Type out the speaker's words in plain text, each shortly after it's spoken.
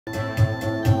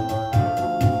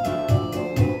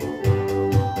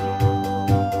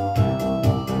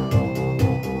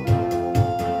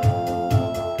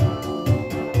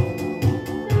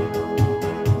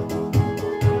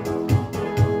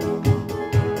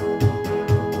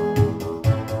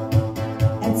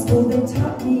So they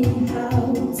taught me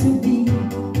how to be,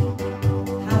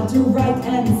 how to write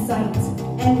and cite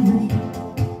and read,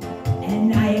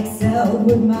 and I excelled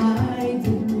with my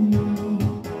degree.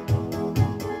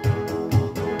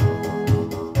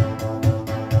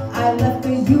 I left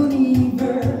the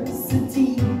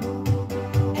university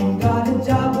and got a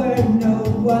job where no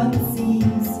one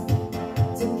seems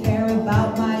to care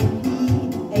about my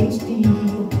PhD.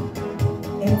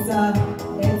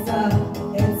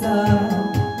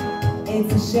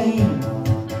 It's a shame.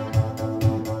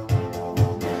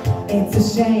 It's a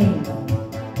shame.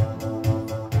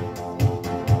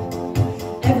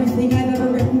 Everything I've ever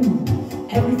written,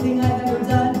 everything I've ever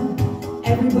done,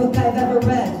 every book I've ever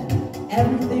read,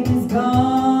 everything is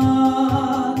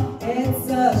gone. It's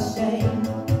a shame.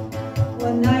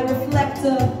 When I reflect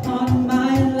upon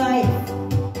my life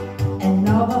and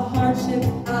all the hardship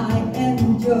I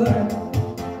endure,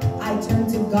 I turn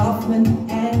to Goffman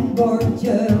and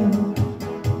Bourdieu.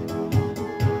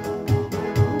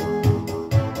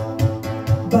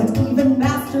 But even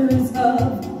masters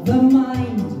of the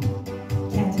mind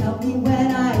can't help me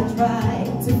when I try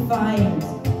to find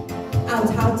out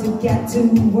how to get to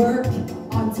work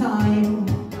on time.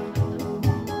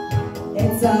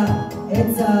 It's a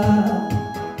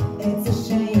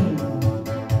shame.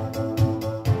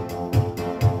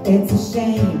 It's a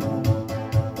shame.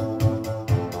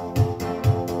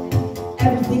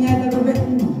 Everything I've ever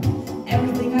written,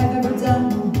 everything I've ever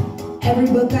done, every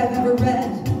book I've ever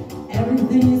read,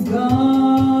 everything is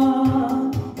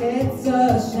gone. It's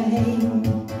a shame.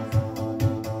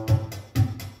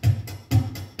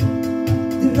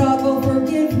 Did God will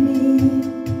forgive me?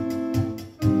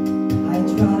 I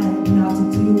tried not to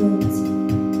do it.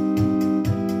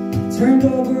 Turned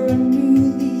over a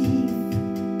new leaf,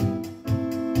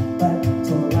 but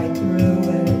tore right through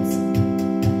it.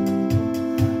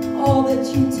 All that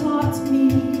you taught me,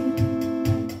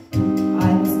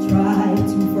 I must try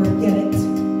to forget it.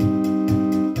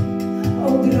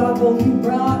 Oh, God, well, you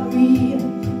brought me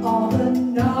all the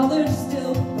knowledge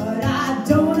still, but I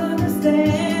don't understand.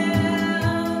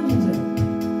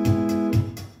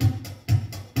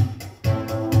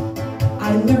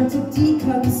 I learned to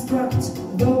deconstruct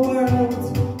the world.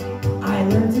 I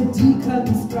learned to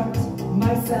deconstruct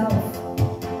myself,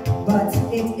 but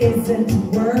it isn't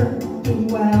working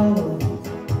well.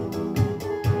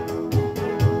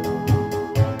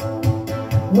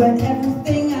 When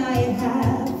everything I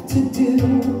have to do,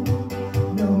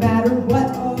 no matter what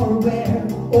or where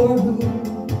or who,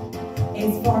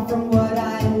 is far from what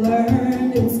I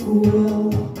learned in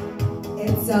school.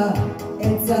 It's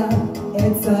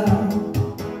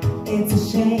a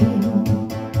shame.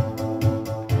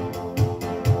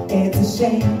 It's a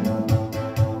shame.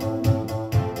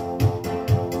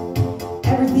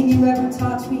 Everything you ever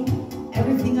taught me,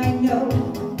 everything I know,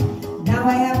 now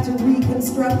I have to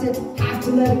reconstruct it, have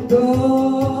to let it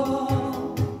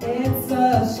go. It's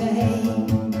a shame.